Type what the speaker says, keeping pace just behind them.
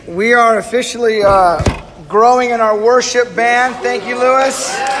We are officially growing in our worship band. Thank you,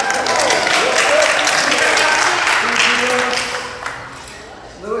 Lewis.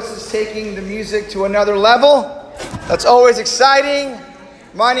 Lewis is taking the music to another level. That's always exciting.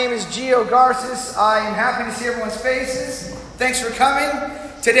 My name is Gio Garces. I am happy to see everyone's faces. Thanks for coming.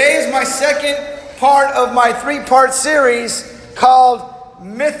 Today is my second part of my three-part series called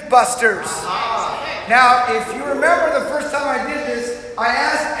Mythbusters. Now, if you remember the first time I did this, I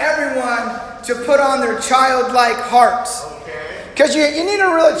asked everyone to put on their childlike hearts. Because you need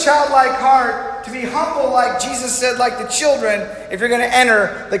a really childlike heart to be humble, like Jesus said, like the children, if you're going to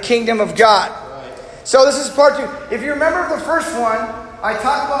enter the kingdom of God. So this is part two. If you remember the first one, I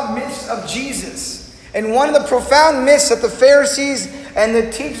talked about myths of Jesus. And one of the profound myths that the Pharisees and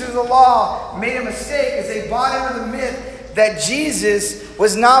the teachers of the law made a mistake is they bought into the myth that Jesus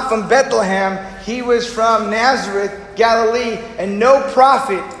was not from Bethlehem. He was from Nazareth, Galilee, and no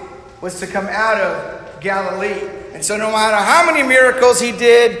prophet was to come out of Galilee. And so no matter how many miracles he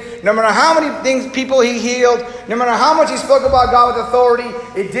did, no matter how many people he healed, no matter how much he spoke about God with authority,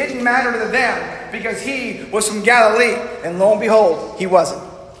 it didn't matter to them because he was from Galilee. And lo and behold, he wasn't,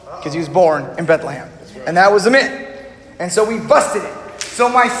 because he was born in Bethlehem. And that was the myth. And so we busted it. So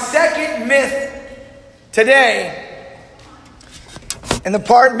my second myth today, in the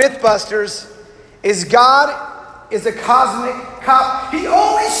part Mythbusters, is God is a cosmic cop. He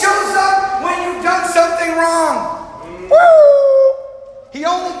only shows up when you've done something wrong. Woo! He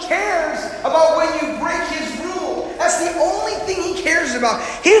only cares about when you break his rule. That's the only thing he cares about.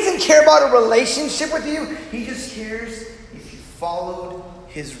 He doesn't care about a relationship with you. He just cares if you followed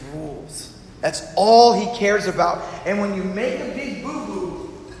his rules. That's all he cares about. And when you make a big boo-boo,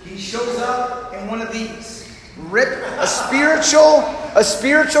 he shows up in one of these. Rip a spiritual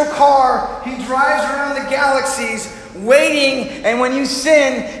car. He drives around the galaxies waiting, and when you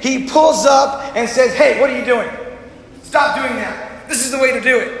sin, he pulls up and says, "Hey, what are you doing? Stop doing that. This is the way to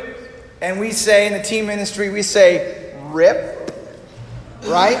do it." And we say in the team ministry, we say, "Rip,"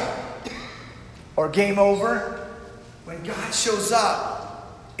 right? Or game over. When God shows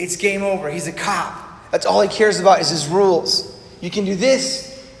up, it's game over. He's a cop. That's all he cares about is his rules. You can do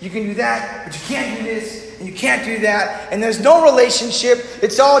this, you can do that, but you can't do this. And you can't do that. And there's no relationship.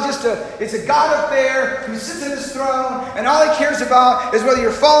 It's all just it's a God up there who sits in his throne. And all he cares about is whether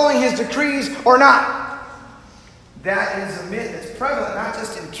you're following his decrees or not. That is a myth that's prevalent, not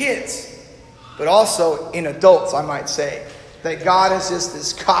just in kids, but also in adults, I might say. That God is just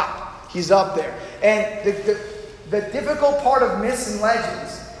this cop. He's up there. And the difficult part of myths and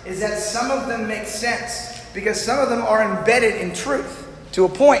legends is that some of them make sense. Because some of them are embedded in truth to a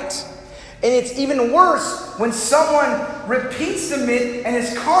point. And it's even worse when someone repeats the myth and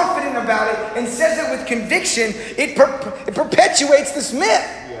is confident about it and says it with conviction. It perpetuates this myth.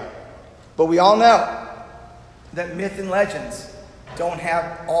 Yeah. But we all know that myth and legends don't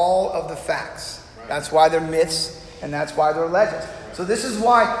have all of the facts. Right. That's why they're myths and that's why they're legends. So this is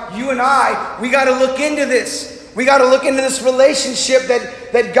why you and we got to look into this. We got to look into this relationship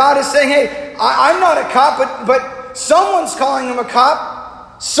that God is saying, hey, I'm not a cop, but someone's calling him a cop.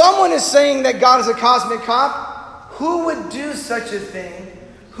 Someone is saying that God is a cosmic cop. Who would do such a thing?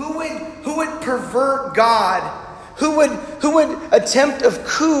 Who would pervert God? Who would attempt a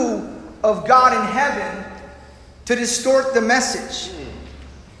coup of God in heaven to distort the message?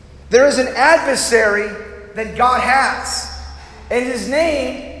 There is an adversary that God has. And his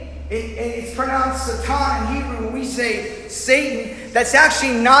name, it's pronounced Satan in Hebrew. When we say Satan, that's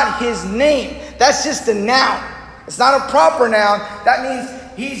actually not his name. That's just a noun. It's not a proper noun. That means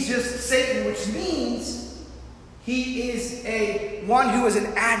he's just Satan, which means he is one who is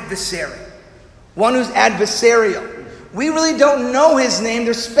an adversary. One who's adversarial. We really don't know his name.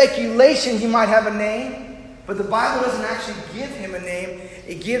 There's speculation he might have a name. But the Bible doesn't actually give him a name.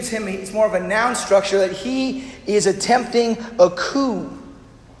 It's more of a noun structure that he is attempting a coup.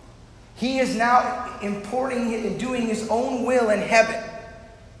 He is now importing it and doing his own will in heaven.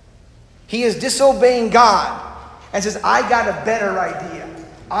 He is disobeying God and says, I got a better idea.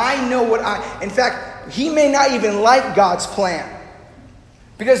 I know in fact, he may not even like God's plan.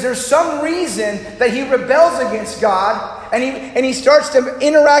 Because there's some reason that he rebels against God and he starts to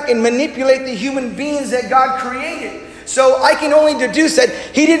interact and manipulate the human beings that God created. So I can only deduce that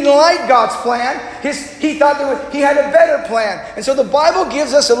he didn't like God's plan. He thought he had a better plan. And so the Bible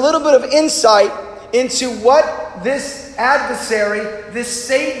gives us a little bit of insight into what this adversary, this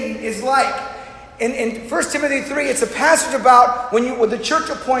Satan, is like. In 1 Timothy 3, it's a passage about when the church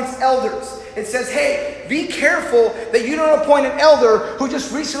appoints elders. It says, hey, be careful that you don't appoint an elder who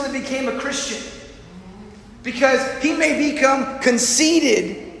just recently became a Christian. Because he may become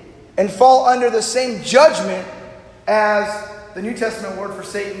conceited and fall under the same judgment as the New Testament word for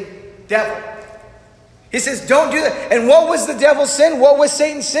Satan, devil. He says, don't do that. And what was the devil's sin? What was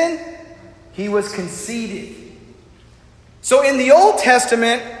Satan's sin? He was conceited. So in the Old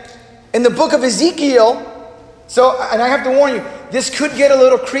Testament, in the book of Ezekiel, and I have to warn you, this could get a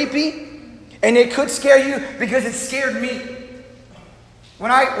little creepy, and it could scare you because it scared me.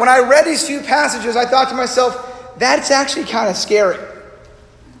 When I read these few passages, I thought to myself, that's actually kind of scary.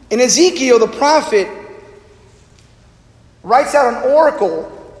 In Ezekiel, the prophet writes out an oracle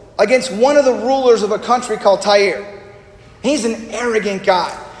against one of the rulers of a country called Tyre. He's an arrogant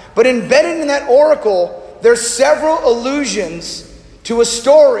guy. But embedded in that oracle, there's several allusions to a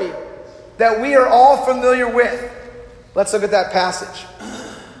story that we are all familiar with. Let's look at that passage.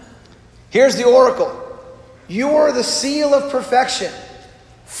 Here's the oracle. You are the seal of perfection,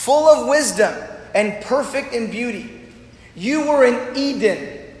 full of wisdom and perfect in beauty. You were in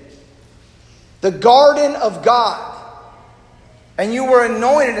Eden, the garden of God, and you were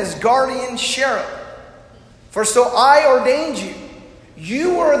anointed as guardian cherub. For so I ordained you.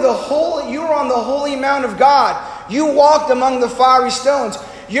 You were on the holy mount of God. You walked among the fiery stones.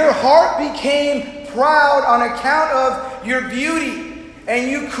 Your heart became proud on account of your beauty, and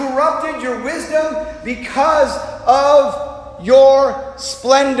you corrupted your wisdom because of your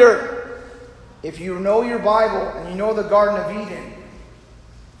splendor. If you know your Bible and you know the Garden of Eden,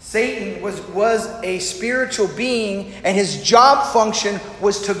 Satan was a spiritual being, and his job function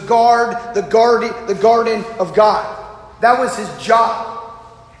was to guard the garden of God. That was his job.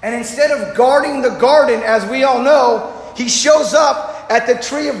 And instead of guarding the garden, as we all know, he shows up at the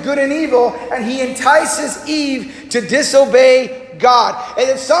tree of good and evil, and he entices Eve to disobey God. And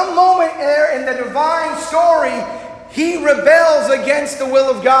at some moment there in the divine story, he rebels against the will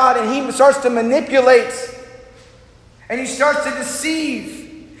of God, and he starts to manipulate, and he starts to deceive,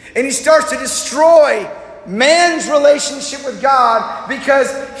 and he starts to destroy man's relationship with God because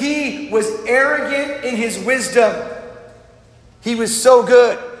he was arrogant in his wisdom. He was so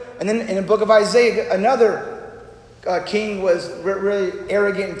good. And then in the book of Isaiah, another king was really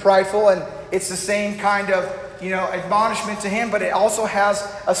arrogant and prideful, and it's the same kind of admonishment to him, but it also has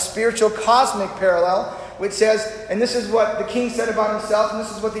a spiritual cosmic parallel, which says, and this is what the king said about himself, and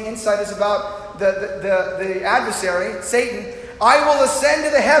this is what the insight is about the adversary, Satan. I will ascend to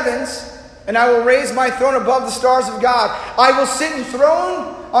the heavens, and I will raise my throne above the stars of God. I will sit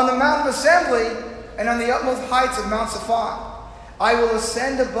enthroned on the Mount of Assembly and on the utmost heights of Mount Sapphon. I will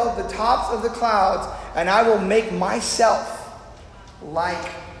ascend above the tops of the clouds, and I will make myself like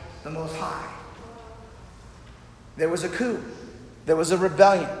the Most High. There was a coup. There was a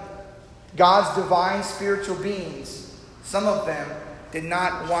rebellion. God's divine spiritual beings, some of them did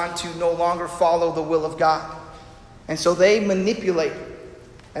not want to no longer follow the will of God. And so they manipulate.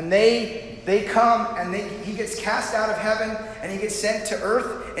 And they come, and he gets cast out of heaven, and he gets sent to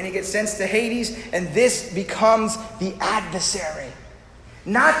earth, and he gets sent to Hades, and this becomes the adversary.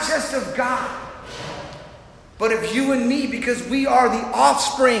 Not just of God, but of you and me, because we are the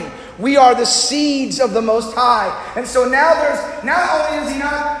offspring. We are the seeds of the Most High. And so now not only is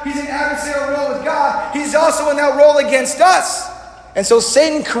he's in adversarial role with God, he's also in that role against us. And so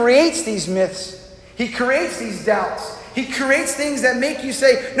Satan creates these myths. He creates these doubts. He creates things that make you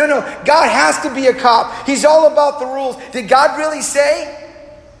say, no, God has to be a cop. He's all about the rules. Did God really say?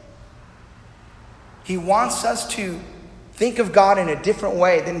 He wants us to think of God in a different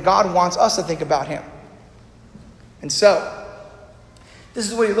way than God wants us to think about him. And so, this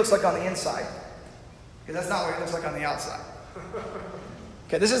is what he looks like on the inside. Because that's not what he looks like on the outside.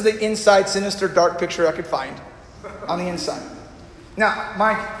 Okay, this is the inside, sinister, dark picture I could find on the inside. Now,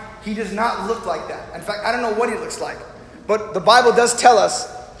 mind you, he does not look like that. In fact, I don't know what he looks like. But the Bible does tell us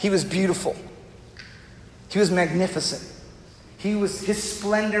he was beautiful. He was magnificent. His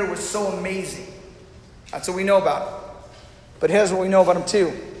splendor was so amazing. That's what we know about him. But here's what we know about him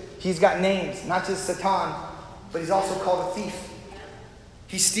too. He's got names, not just Satan, but he's also called a thief.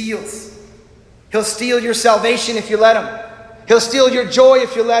 He steals. He'll steal your salvation if you let him. He'll steal your joy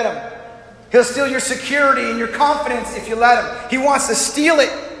if you let him. He'll steal your security and your confidence if you let him. He wants to steal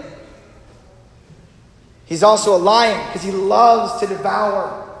it. He's also a lion because he loves to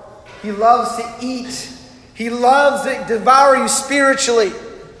devour. He loves to eat. He loves to devour you spiritually.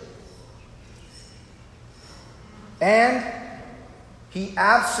 And he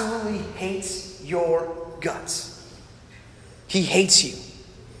absolutely hates your guts. He hates you.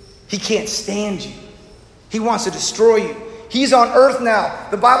 He can't stand you. He wants to destroy you. He's on earth now.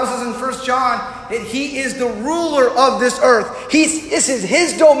 The Bible says in 1 John that he is the ruler of this earth. This is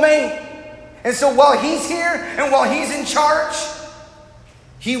his domain. And so while he's here and while he's in charge,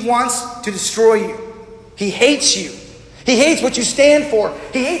 He wants to destroy you. He hates you. He hates what you stand for.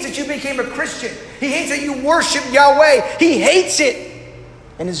 He hates that you became a Christian. He hates that you worship Yahweh. He hates it.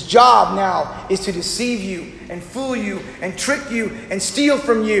 And his job now is to deceive you and fool you and trick you and steal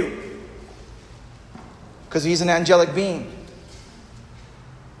from you. Because he's an angelic being.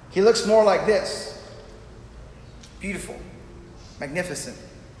 He looks more like this. Beautiful. Magnificent.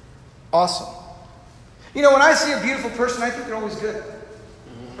 Awesome. You know, when I see a beautiful person, I think they're always good.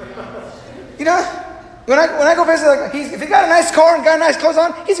 You know, when I go visit, like, if he got a nice car and got nice clothes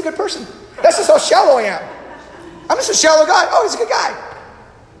on, he's a good person. That's just how shallow I am. I'm just a shallow guy. Oh, he's a good guy.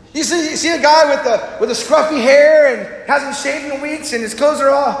 You see a guy with a scruffy hair and hasn't shaved in weeks and his clothes are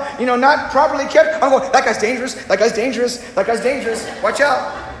all, not properly kept. I'm going, that guy's dangerous. That guy's dangerous. That guy's dangerous. Watch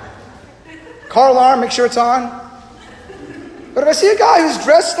out. Car alarm, make sure it's on. But if I see a guy who's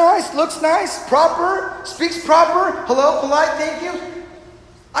dressed nice, looks nice, proper, speaks proper, hello, polite, thank you,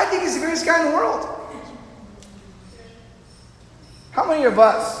 I think he's the greatest guy in the world. How many of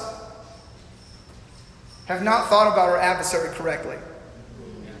us have not thought about our adversary correctly?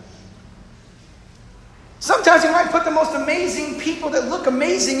 Sometimes you might put the most amazing people that look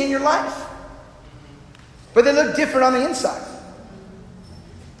amazing in your life, but they look different on the inside.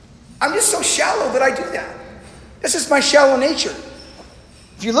 I'm just so shallow that I do that. That's just my shallow nature.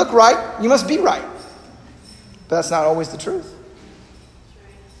 If you look right, you must be right. But that's not always the truth.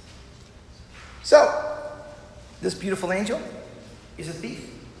 So, this beautiful angel is a thief.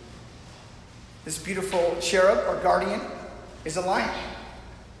 This beautiful cherub or guardian is a lion.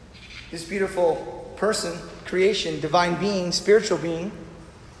 This beautiful person, creation, divine being, spiritual being,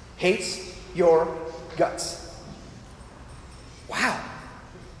 hates your guts. Wow.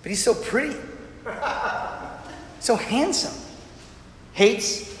 But he's so pretty. So handsome.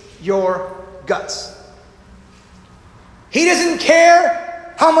 Hates your guts. He doesn't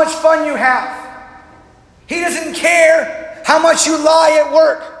care how much fun you have. He doesn't care how much you lie at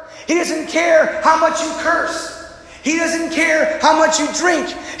work. He doesn't care how much you curse. He doesn't care how much you drink.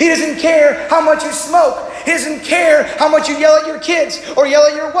 He doesn't care how much you smoke. He doesn't care how much you yell at your kids or yell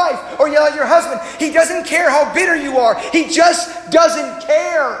at your wife or yell at your husband. He doesn't care how bitter you are. He just doesn't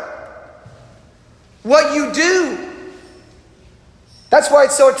care what you do. That's why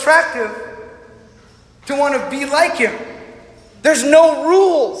it's so attractive to want to be like him. There's no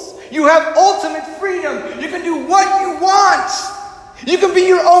rules. You have ultimate freedom. You can do what you want. You can be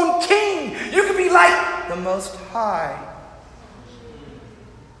your own king. You can be like the Most High.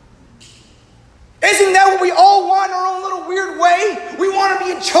 Isn't that what we all want in our own little weird way? We want to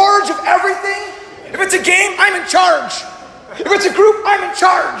be in charge of everything. If it's a game, I'm in charge. If it's a group, I'm in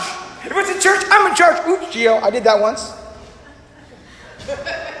charge. If it's a church, I'm in charge. Oops, Gio, I did that once.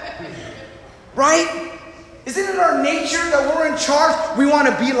 Right? Isn't it our nature that we're in charge? We want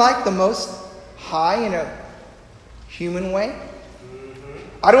to be like the Most High in a human way.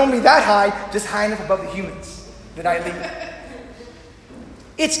 I don't want to be that high, just high enough above the humans that I lead.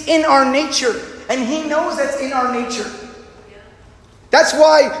 It's in our nature, and he knows that's in our nature. That's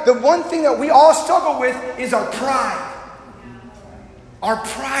why the one thing that we all struggle with is our pride. Our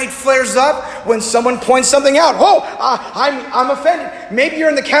pride flares up when someone points something out. Oh, I'm offended. Maybe you're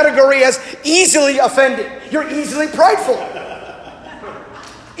in the category as easily offended. You're easily prideful.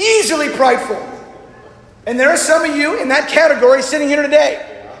 Easily prideful. And there are some of you in that category sitting here today.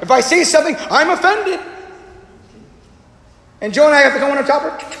 If I say something, I'm offended. And Joe and I have to go on a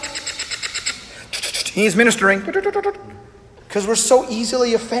topper. He's ministering. Because we're so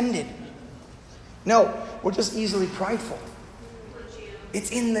easily offended. No, we're just easily prideful.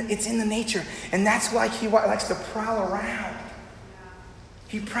 It's in the nature. And that's why he likes to prowl around.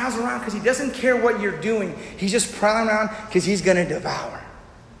 He prowls around because he doesn't care what you're doing. He's just prowling around because he's going to devour.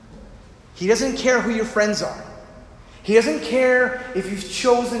 He doesn't care who your friends are. He doesn't care if you've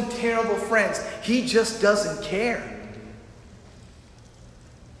chosen terrible friends. He just doesn't care.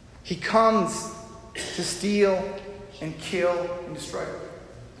 He comes to steal and kill and destroy.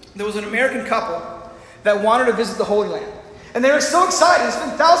 There was an American couple that wanted to visit the Holy Land. And they were so excited. They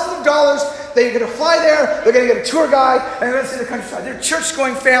spent thousands of dollars. They're going to fly there. They're going to get a tour guide. And they're going to see the countryside. They're a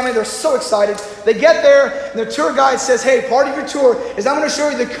church-going family. They're so excited. They get there, and their tour guide says, hey, part of your tour is I'm going to show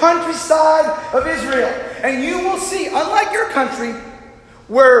you the countryside of Israel. And you will see, unlike your country,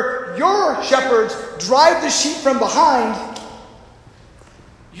 where your shepherds drive the sheep from behind,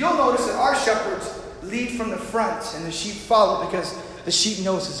 you'll notice that our shepherds lead from the front, and the sheep follow because the sheep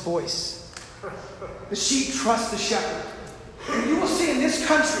knows his voice. The sheep trust the shepherd. And you will see in this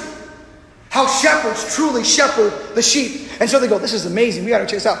country how shepherds truly shepherd the sheep. And so they go, this is amazing. We got to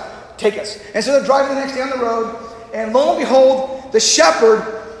check this out. Take us. And so they're driving the next day on the road. And lo and behold, the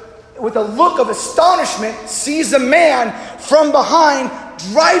shepherd, with a look of astonishment, sees a man from behind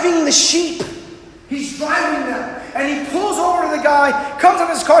driving the sheep. He's driving them. And he pulls over to the guy, comes up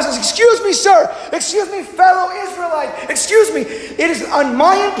in his car and says, "Excuse me, sir. Excuse me, fellow Israelite. Excuse me." It is on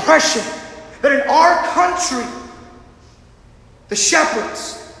my impression that in our country, the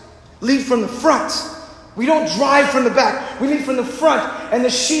shepherds lead from the front. We don't drive from the back. We lead from the front. And the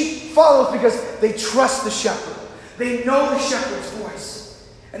sheep follow because they trust the shepherd. They know the shepherd's voice.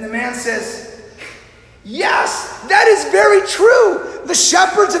 And the man says, "Yes, that is very true. The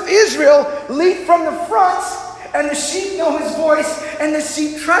shepherds of Israel lead from the front, and the sheep know his voice, and the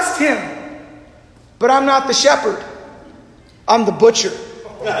sheep trust him. But I'm not the shepherd. I'm the butcher."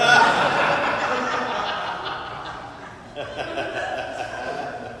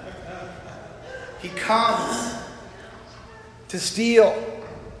 He comes to steal.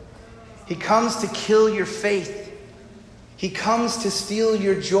 He comes to kill your faith. He comes to steal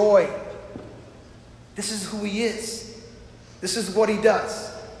your joy. This is who he is. This is what he does.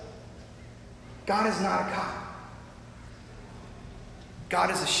 God is not a cop.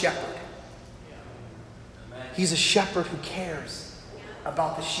 God is a shepherd. He's a shepherd who cares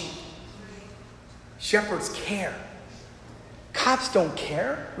about the sheep. Shepherds care. Cops don't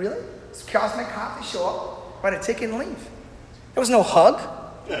care, really. It's cosmic cop. They show up, write a ticket, and leave. There was no hug.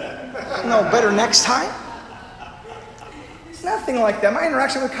 No better next time. It's nothing like that. My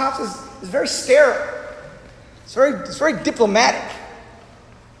interaction with cops is very sterile. It's very diplomatic.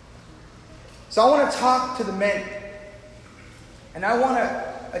 So I want to talk to the men. And I want to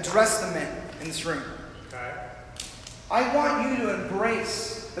address the men in this room. Okay. I want you to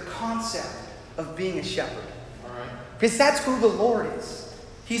embrace the concept of being a shepherd. All right. Because that's who the Lord is.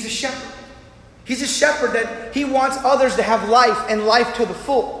 He's a shepherd. He's a shepherd that he wants others to have life and life to the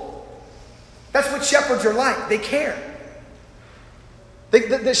full. That's what shepherds are like. They care.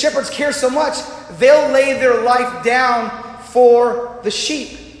 The shepherds care so much, they'll lay their life down for the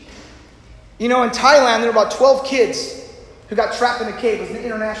sheep. You know, in Thailand, there were about 12 kids who got trapped in a cave. It was in the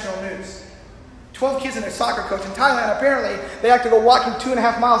international news. 12 kids and a soccer coach. In Thailand, apparently, they have to go walking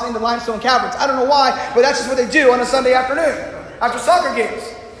 2.5 miles into limestone caverns. I don't know why, but that's just what they do on a Sunday afternoon after soccer games.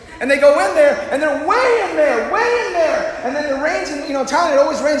 And they go in there, and they're way in there. And then it rains, and Thailand, it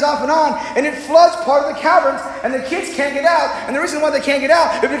always rains off and on, and it floods part of the caverns, and the kids can't get out. And the reason why they can't get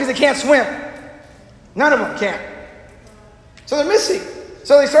out is because they can't swim. None of them can. So they're missing.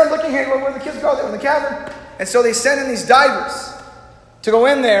 So they start looking at where the kids go. They're in the cavern. And so they send in these divers to go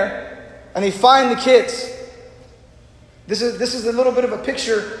in there, and they find the kids. This is a little bit of a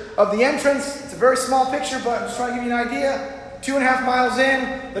picture of the entrance. It's a very small picture, but I'm just trying to give you an idea. 2.5 miles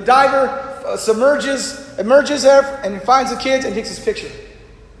in, the diver emerges there, and he finds the kids and takes his picture.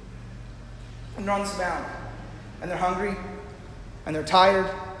 And runs down. And they're hungry, and they're tired,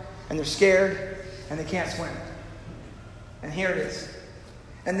 and they're scared, and they can't swim. And here it is.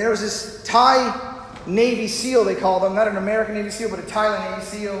 And there was this Thai Navy SEAL, they call them, not an American Navy SEAL, but a Thailand Navy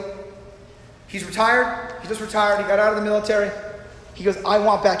SEAL. He's retired. He just retired. He got out of the military. He goes, "I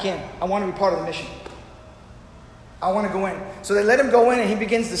want back in. I want to be part of the mission. I want to go in." So they let him go in, and he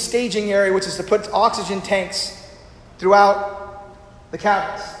begins the staging area, which is to put oxygen tanks throughout the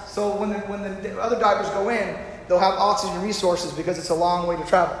caverns. So when the other divers go in, they'll have oxygen resources because it's a long way to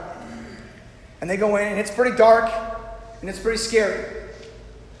travel. And they go in, and it's pretty dark, and it's pretty scary.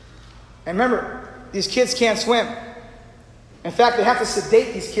 And remember, these kids can't swim. In fact, they have to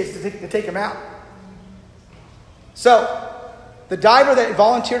sedate these kids to take them out. So the diver that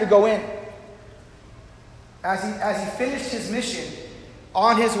volunteered to go in, as he finished his mission,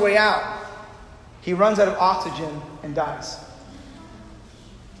 on his way out, he runs out of oxygen and dies.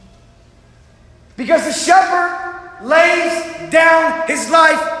 Because the shepherd lays down his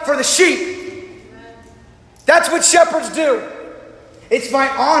life for the sheep. That's what shepherds do. It's my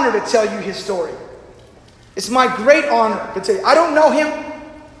honor to tell you his story. It's my great honor to tell you. I don't know him,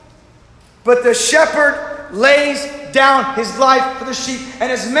 but the shepherd lays down his life for the sheep.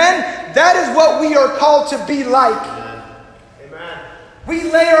 And as men, that is what we are called to be like. Amen. We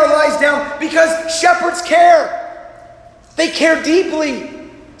lay our lives down because shepherds care. They care deeply.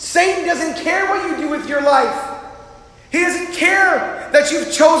 Satan doesn't care what you do with your life. He doesn't care that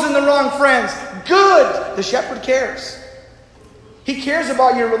you've chosen the wrong friends. Good. The shepherd cares. He cares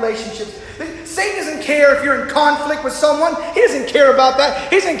about your relationships. Satan doesn't care if you're in conflict with someone. He doesn't care about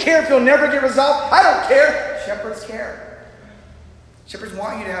that. He doesn't care if you'll never get resolved. I don't care. Shepherds care. Shepherds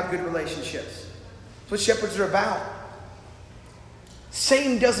want you to have good relationships. That's what shepherds are about.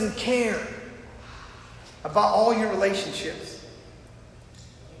 Satan doesn't care about all your relationships.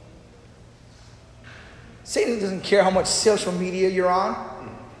 Satan doesn't care how much social media you're on.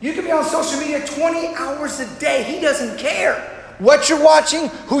 You can be on social media 20 hours a day. He doesn't care what you're watching,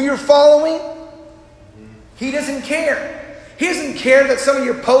 who you're following. He doesn't care. He doesn't care that some of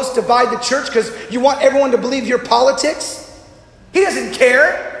your posts divide the church because you want everyone to believe your politics. He doesn't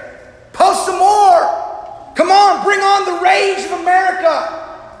care. Post some more. Come on, bring on the rage of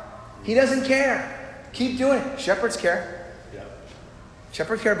America. He doesn't care. Keep doing it. Shepherds care. Yeah.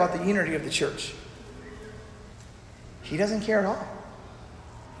 Shepherds care about the unity of the church. He doesn't care at all.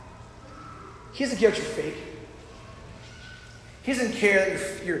 He doesn't care that you're fake. He doesn't care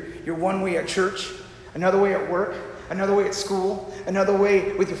that you're one way at church, another way at work, another way at school, another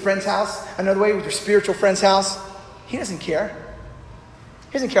way with your friend's house, another way with your spiritual friend's house. He doesn't care.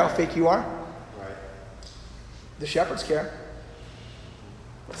 He doesn't care how fake you are. Right. The shepherds care.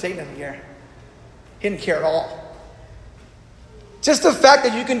 Satan doesn't care. He doesn't care at all. Just the fact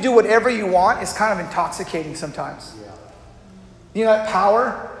that you can do whatever you want is kind of intoxicating sometimes. Yeah. You know that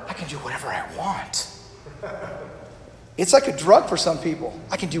power? I can do whatever I want. It's like a drug for some people.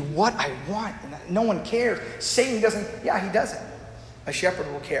 I can do what I want, and no one cares. Satan doesn't. Yeah, he doesn't. A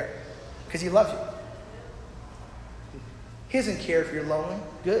shepherd will care because he loves you. He doesn't care if you're lonely.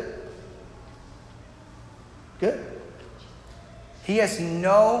 Good. Good. He has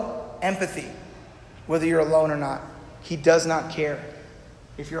no empathy whether you're alone or not. He does not care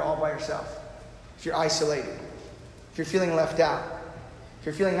if you're all by yourself, if you're isolated, if you're feeling left out, if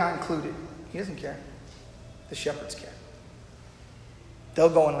you're feeling not included. He doesn't care. The shepherds care. They'll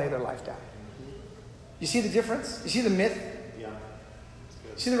go and lay their life down. You see the difference? You see the myth? Yeah.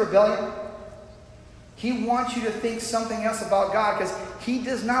 You see the rebellion? He wants you to think something else about God because he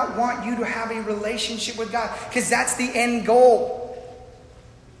does not want you to have a relationship with God because that's the end goal.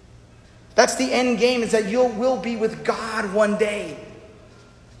 That's the end game, is that you will be with God one day.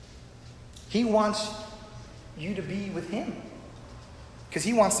 He wants you to be with him because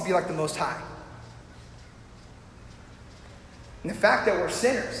he wants to be like the Most High. And the fact that we're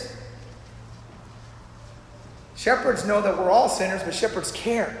sinners. Shepherds know that we're all sinners, but shepherds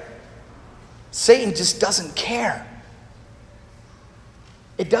care. Satan just doesn't care.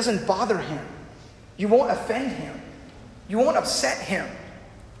 It doesn't bother him. You won't offend him. You won't upset him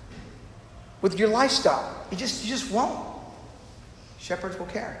with your lifestyle. You just won't. Shepherds will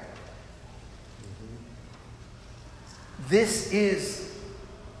care. This is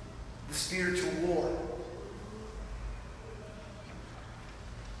the spiritual war.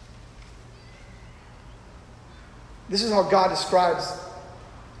 This is how God describes,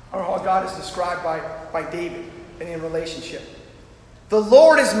 or how God is described by David in a relationship. The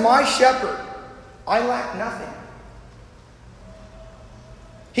Lord is my shepherd. I lack nothing.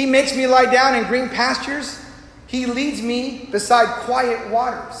 He makes me lie down in green pastures. He leads me beside quiet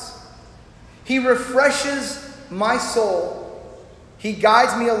waters. He refreshes my soul. He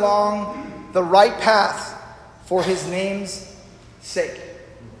guides me along the right path for his name's sake.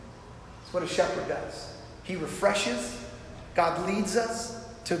 That's what a shepherd does. He refreshes. God leads us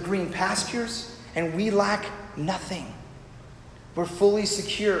to green pastures, and we lack nothing. We're fully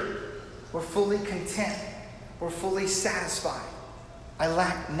secure. We're fully content. We're fully satisfied. I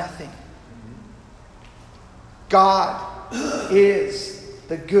lack nothing. God is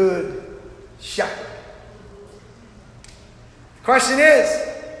the good shepherd. The question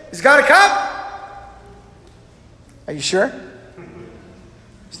is God a cop? Are you sure?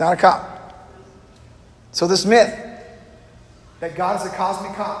 He's not a cop. So this myth that God is a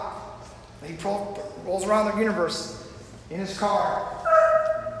cosmic cop, that he rolls around the universe in his car.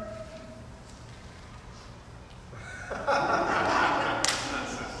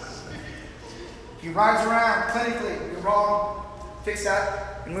 He rides around clinically. You're wrong. Fix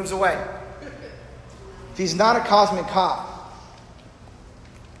that. And moves away. If he's not a cosmic cop,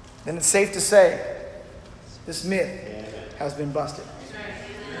 then it's safe to say this myth has been busted.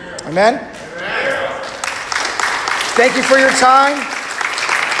 Amen? Thank you for your time.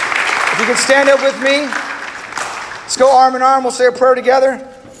 If you could stand up with me. Let's go arm in arm. We'll say a prayer together.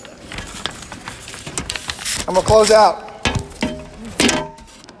 And we'll close out.